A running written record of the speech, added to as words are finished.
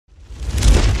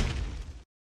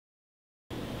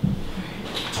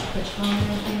Put your phone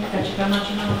and everything. Got your gum out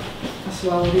your mouth. I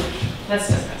swallowed it. That's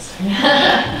disgusting.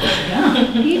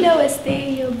 You know it stayed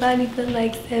in your body for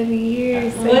like 7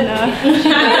 years. So What? no. She's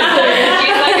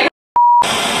like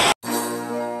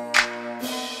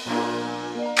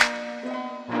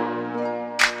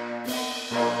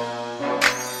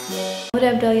What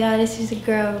up though, y'all? This is your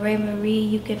girl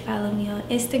AreyMarie. You can follow me on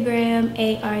Instagram,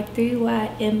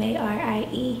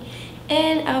 AR3YMARIE.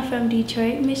 And I'm from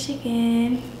Detroit,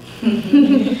 Michigan.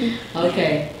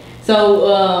 Okay.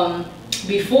 So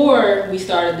before we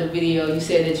started the video, you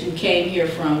said that you came here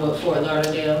from what, Fort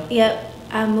Lauderdale? Yep.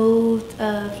 I moved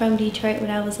from Detroit when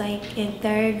I was like in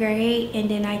 3rd grade, and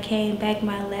then I came back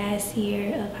my last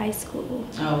year of high school.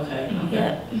 Oh, okay.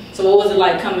 Yep. So what was it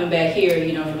like coming back here,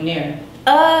 you know, from there?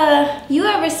 You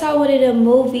ever saw one of the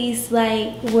movies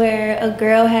like where a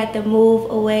girl had to move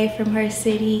away from her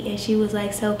city and she was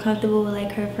like so comfortable with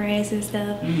like her friends and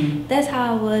stuff? Mm-hmm. That's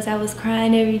how I was. I was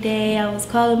crying every day. I was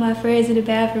calling my friends in the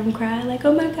bathroom crying like,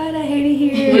 oh my God, I hate it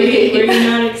here. Were you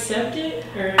not accepted?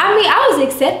 Or? I mean, I was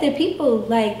accepted. People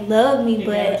like loved me,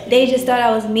 but they just thought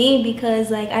I was mean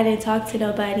because like I didn't talk to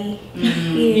nobody.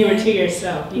 Mm-hmm. Yeah. You were to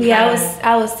yourself.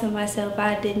 I was to myself.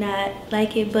 I did not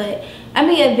like it, but I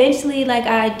mean, eventually, like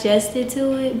I adjusted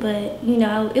to it, but you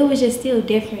know, it was just still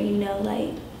different. You know,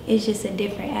 like it's just a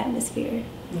different atmosphere.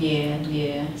 Yeah,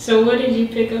 yeah. So what did you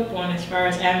pick up on as far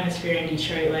as atmosphere in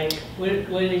Detroit? Like,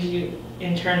 what did you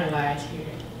internalize here?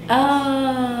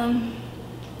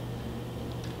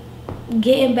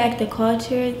 Getting back the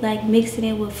culture, like mixing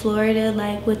it with Florida,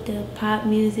 like with the pop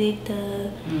music,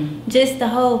 just the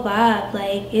whole vibe.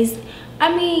 Like it's,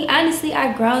 I mean, honestly,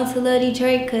 I grown to love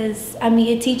Detroit because I mean,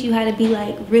 it teach you how to be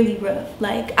like really rough.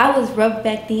 Like I was rough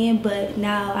back then, but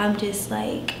now I'm just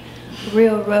like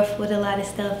real rough with a lot of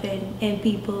stuff and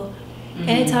people. And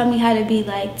it taught me how to be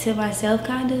like to myself,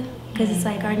 kind of, because it's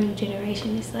like our new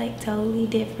generation is like totally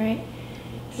different.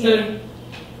 So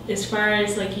as far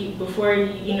as like before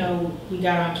you know we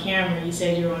got on camera, you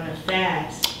said you were on a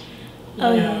fast. You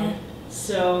know? Yeah.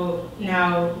 So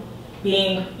now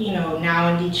being, you know, now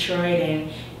in Detroit,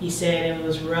 and you said it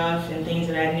was rough and things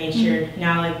of that nature.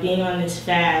 Now like being on this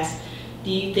fast, do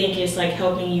you think it's like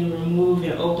helping you remove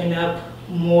and open up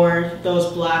more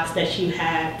those blocks that you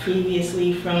had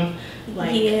previously from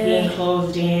like being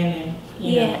closed in? And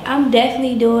you know? I'm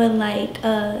definitely doing like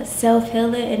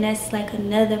self-healing, and that's like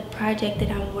another project that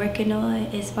I'm working on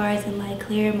as far as in like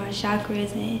clearing my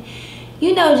chakras and,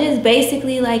 you know, just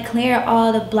basically like clearing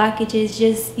all the blockages,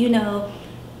 just, you know,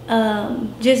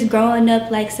 just growing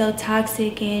up like so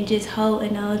toxic and just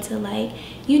holding on to like,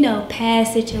 you know,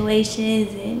 past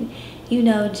situations and, you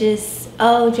know, just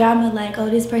drama, like, oh,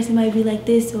 this person might be like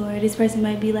this or this person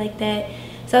might be like that.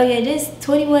 So yeah, this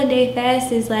 21-day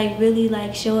fast is like really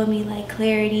like showing me like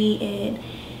clarity and,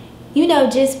 you know,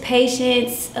 just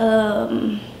patience,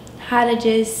 how to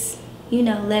just, you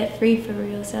know, let free for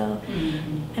real. So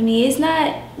I mean, it's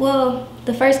not, well,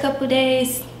 the first couple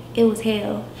days it was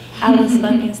hell. I was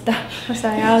fucking starving. I'm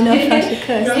sorry, I don't know if I should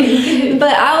cuss.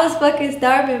 But I was fucking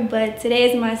starving. But today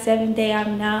is my 7th day.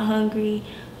 I'm not hungry.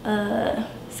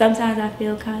 Sometimes I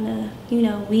feel kind of, you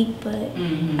know, weak. But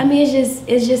I mean,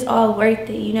 it's just all worth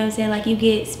it. You know what I'm saying? Like you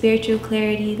get spiritual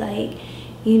clarity. Like,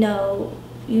 you know,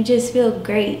 you just feel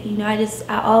great. You know, I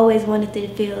always wanted to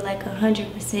feel like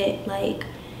 100% like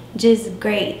just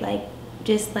great. Like,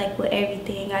 just like with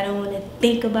everything, I don't want to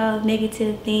think about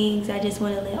negative things. I just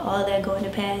want to let all that go in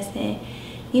the past, and,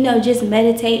 you know, just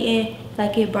meditating,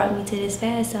 like it brought me to this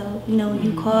fast. So, you know, when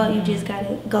you call, you just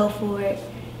gotta go for it.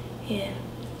 Yeah.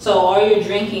 So all you're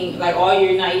drinking, like all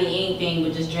you're not eating anything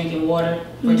but just drinking water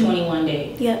for 21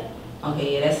 days? Yep.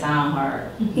 Okay, yeah, that sound hard.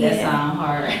 That sound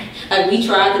hard. Like we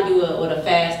tried to do a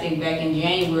fasting back in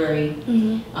January.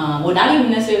 Well, not even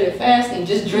necessarily fasting,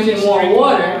 just drinking more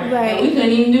water. Right. And we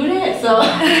couldn't even do that. So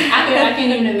I can't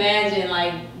even imagine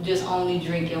like just only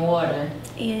drinking water.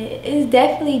 Yeah, it's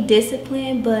definitely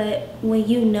discipline, but when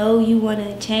you know you want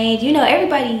to change, you know,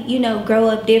 everybody, you know, grow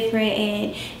up different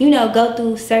and, you know, go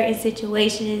through certain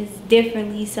situations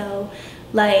differently. So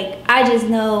like, I just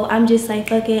know, I'm just like,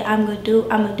 fuck it, I'm gonna do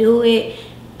it.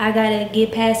 I gotta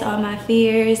get past all my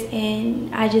fears,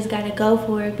 and I just gotta go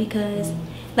for it because,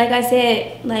 like I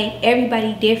said, like,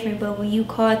 everybody different, but when you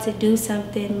call to do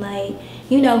something, like,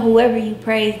 you know, whoever you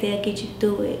praise, they'll get you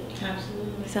through it.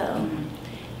 Absolutely. So,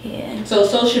 yeah. So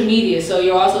social media, so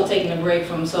you're also taking a break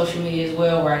from social media as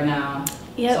well right now.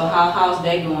 Yep. So how's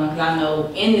that going? Because I know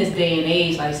in this day and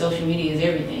age, like, social media is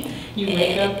everything. You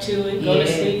wake up to it, go to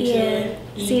sleep to it.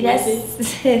 See,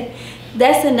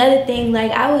 that's another thing.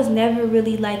 Like, I was never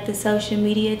really like the social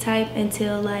media type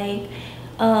until like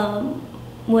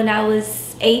when I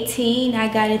was 18,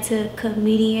 I got into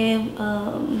comedian,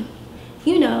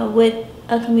 you know, with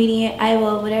a comedian,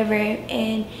 Iowa, whatever.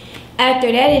 And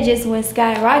after that, it just went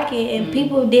skyrocket. And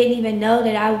people didn't even know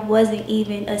that I wasn't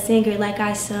even a singer. Like,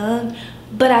 I sung,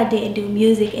 but I didn't do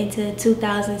music until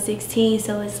 2016.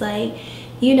 So it's like,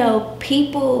 you know,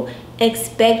 people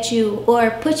expect you or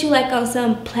put you like on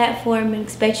some platform and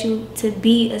expect you to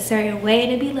be a certain way,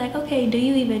 and to be like, okay, do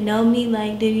you even know me?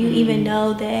 Like, do you even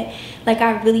know that, like,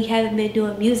 I really haven't been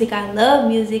doing music? I love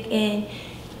music. And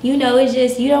you know, it's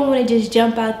just, you don't want to just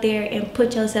jump out there and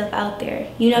put yourself out there,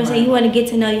 you know what I'm saying? You want to get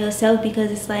to know yourself,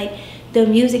 because it's like the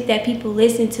music that people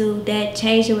listen to that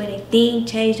change the way they think,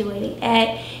 change the way they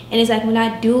act. And it's like, when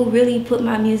I do really put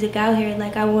my music out here,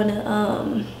 like, I want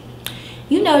to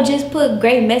you know, just put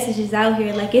great messages out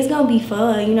here. Like, it's gonna be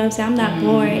fun, you know what I'm saying? I'm not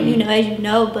boring, you know, as you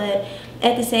know, but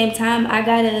at the same time,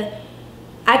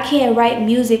 I can't write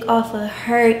music off of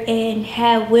hurt and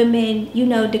have women, you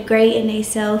know, degrading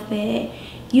themselves and,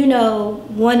 you know,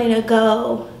 wanting to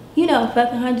go, you know,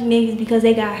 fucking 100 niggas because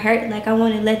they got hurt. Like, I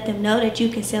want to let them know that you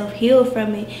can self-heal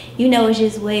from it. You know, it's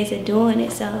just ways of doing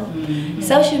it. So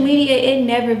social media, it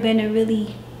never been a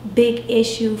really big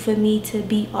issue for me to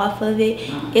be off of it.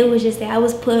 It was just that I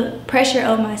was putting pressure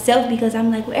on myself, because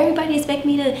I'm like, well, everybody expect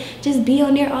me to just be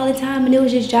on there all the time, and it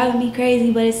was just driving me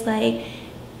crazy. But it's like,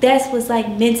 that's what's like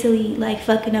mentally like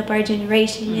fucking up our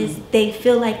generation, is they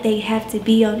feel like they have to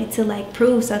be on it to like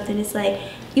prove something. It's like,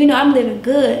 you know, I'm living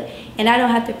good and I don't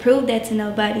have to prove that to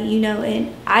nobody, you know,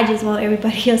 and I just want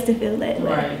everybody else to feel that way.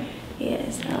 Right. Yeah,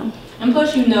 so. And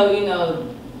plus, you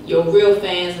know, your real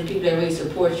fans, the people that really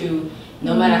support you,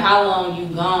 no matter how long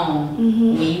you gone,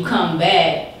 when you come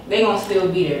back, they gonna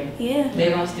still be there. Yeah. They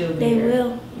gonna still be there. They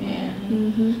will.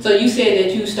 Yeah. So you said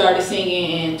that you started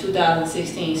singing in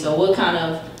 2016. So what kind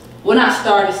of, well, not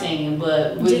started singing,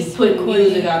 but really just putting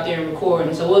music out there and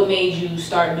recording. So what made you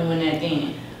start doing that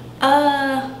then?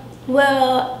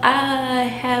 Well, I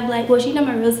have like, well, she know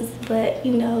my real sister, but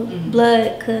you know,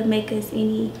 blood could make us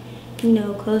any, you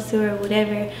know, closer or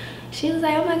whatever. She was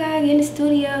like, oh my God, get in the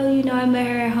studio. You know, I met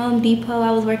her at Home Depot.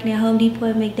 I was working at Home Depot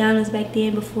and McDonald's back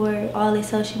then, before all this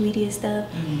social media stuff.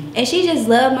 And she just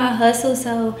loved my hustle,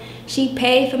 so she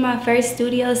paid for my first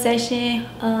studio session.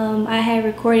 I had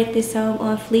recorded this song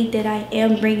on Fleek that I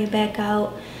am bringing back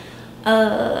out.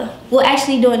 Well,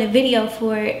 actually doing a video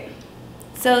for it.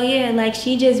 So yeah, like,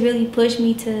 she just really pushed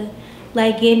me to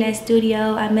like get in that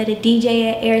studio. I met a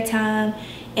DJ at Airtime.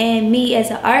 And me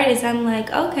as an artist, I'm like,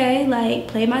 okay, like,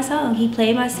 play my song. He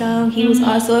played my song. He was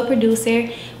also a producer.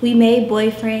 We made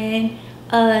Boyfriend.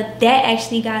 That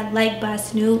actually got liked by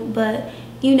Snoop. But,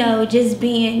 you know, just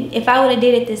being, if I would have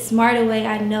did it the smarter way,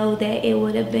 I know that it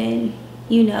would have been,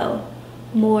 you know,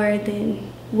 more than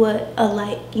what a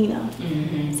like, you know.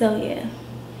 So, yeah.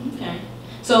 Okay.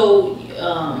 So,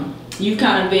 you've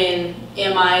kind of been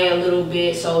MIA a little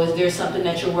bit. So, is there something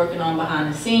that you're working on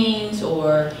behind the scenes,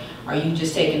 or are you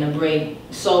just taking a break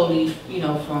solely, you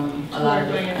know, from a lot of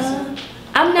different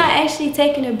I'm not actually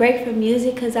taking a break from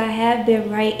music, because I have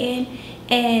been writing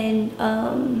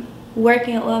and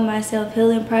working on my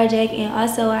self-healing project. And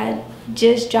also I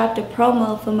just dropped a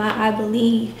promo for my I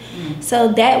Believe.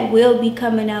 So that will be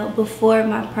coming out before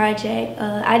my project.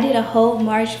 I did a whole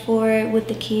march for it with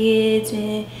the kids,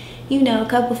 and, you know, a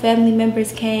couple family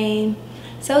members came.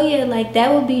 So yeah, like, that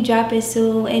will be dropping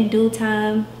soon in due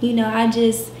time. You know, I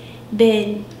just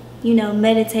been, you know,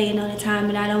 meditating all the time,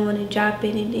 and I don't want to drop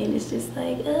it, and then it's just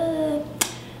like,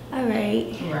 all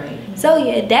right. So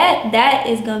yeah, that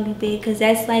is gonna be big, because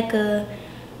that's like a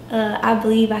I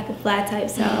Believe I Can Fly type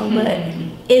song. But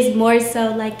it's more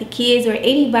so like the kids or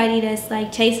anybody that's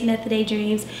like chasing after their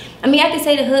dreams. I mean, I can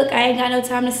say the hook, I ain't got no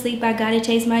time to sleep, I gotta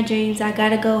chase my dreams, I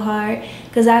gotta go hard,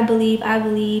 because I believe.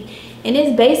 And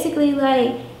it's basically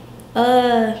like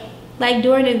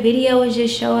during the video, it's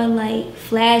just showing like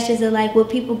flashes of like what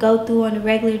people go through on a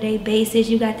regular day basis.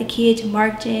 You got the kids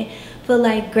marching for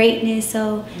like greatness.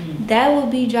 So that will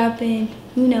be dropping,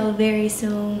 you know, very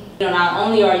soon. You know, not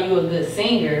only are you a good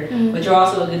singer, but you're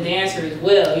also a good dancer as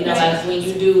well. You know, like when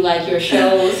you do like your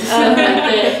shows and stuff like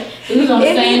that. Who's on the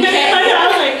same track?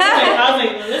 I was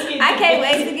like, well, let's get I can't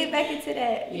wait to get back into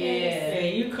that. Yeah,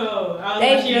 you cool. I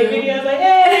was watching your videos like,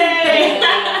 hey!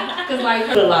 Because like,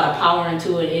 put a lot of power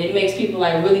into it, and it makes people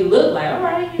like really look like, all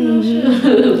right, you know,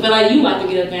 feel like you about to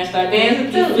get up there and start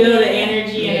dancing too. You feel the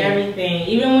energy and everything.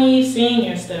 Even when you sing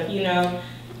and stuff, you know,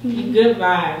 you good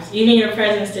vibes. Even your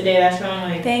presence today, that's why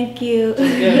I'm like, thank you.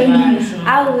 Good vibes.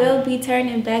 I will be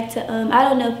turning back to, I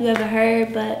don't know if you ever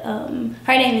heard, but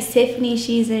her name is Tiffany.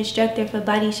 She's an instructor for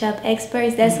Body Shop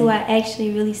Experts. That's who I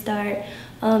actually really start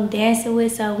dancing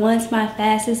with. So once my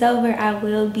fast is over, I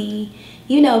will be,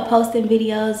 you know, posting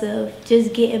videos of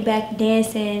just getting back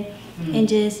dancing and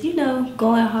just, you know,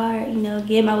 going hard, you know,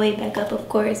 getting my weight back up, of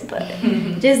course, but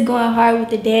just going hard with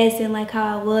the dancing like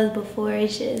how I was before.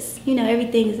 It's just, you know,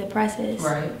 everything is a process.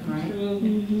 Right.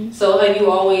 So have you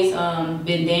always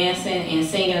been dancing and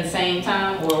singing at the same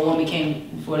time, or one became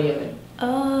before the other?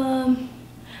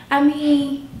 I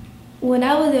mean, when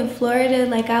I was in Florida,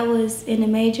 like I was in the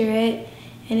majorette,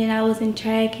 and then I was in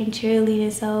track and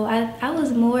cheerleading, so I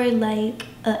was more like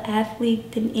an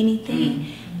athlete than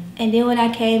anything. And then when I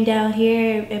came down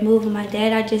here and moved with my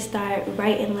dad, I just started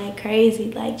writing like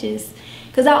crazy, like just,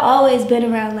 cause I always been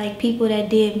around like people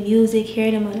that did music,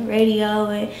 hearing them on the radio,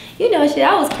 and you know, shit,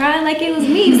 I was crying like it was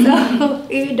me. So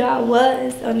even though I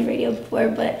was on the radio before,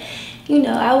 but you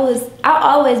know, I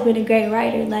always been a great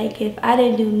writer. Like if I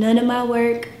didn't do none of my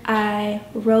work, I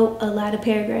wrote a lot of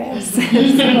paragraphs. So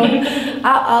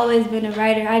I always been a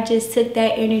writer. I just took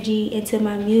that energy into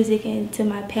my music and to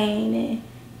my pain, and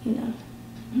you know.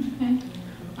 Okay.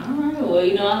 All right. Well,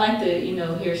 you know, I like to, you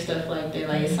know, hear stuff like that.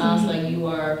 Like it sounds like you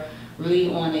are really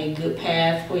on a good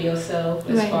path for yourself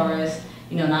as far as,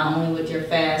 you know, not only with your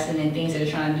fasting and things that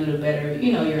you're trying to do to better,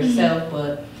 you know, yourself,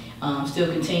 but still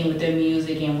continue with their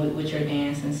music and with your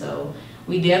dancing. So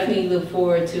we definitely look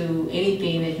forward to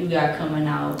anything that you got coming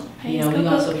out. You know, we're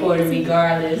going to support it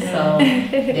regardless. So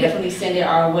definitely send it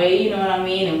our way, you know what I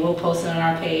mean? And we'll post it on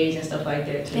our page and stuff like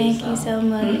that too. Thank you so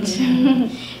much.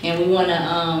 And we want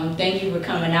to thank you for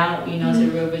coming out, you know, to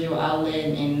the Real Visual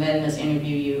Outlet and letting us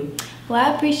interview you. Well, I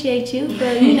appreciate you for,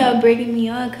 you know, bringing me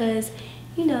on, because,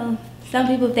 you know, some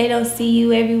people, if they don't see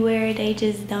you everywhere, they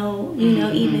just don't, you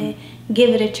know, even give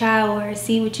it a try or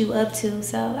see what you up to.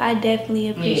 So I definitely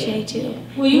appreciate you.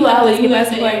 Well, you always you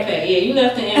left an impact. Yeah, you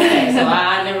left an impact. So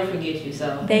I never forget you.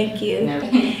 So thank you.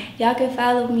 Y'all can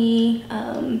follow me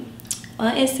on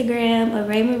Instagram,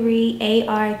 AreyMarie,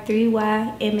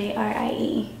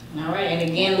 AR3YMARIE. All right, and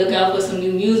again, look out for some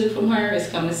new music from her. It's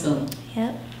coming soon.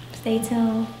 Yep. Stay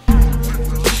tuned.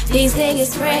 These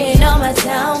niggas praying on my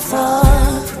downfall.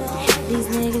 These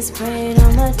niggas praying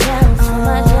on my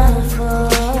downfall.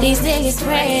 These niggas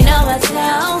praying on my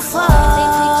downfall. They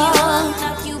pick you up,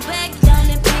 knock you back down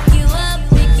and pick you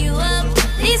up.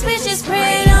 These bitches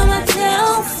praying on my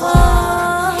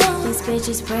downfall. These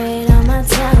bitches praying on my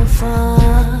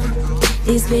downfall.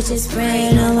 These bitches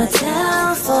praying on my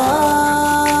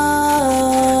downfall.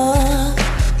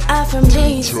 I'm from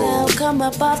D-Town, come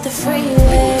up off the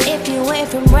freeway. If you ain't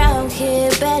from round here,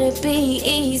 better be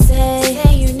easy.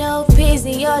 Say you know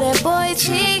Peasy or that boy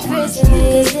Chick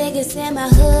Grizzly. Niggas in my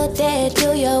hood, they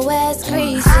do your ass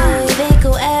greasy. They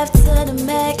go after the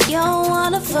Mac, you don't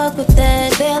wanna fuck with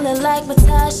that. Feeling like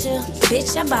Natasha,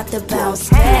 bitch, I'm about to bounce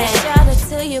back. Shout out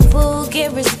to your boo,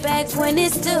 get respect when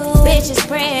it's due. Bitches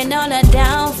praying on a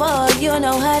downfall, you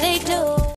know how they do.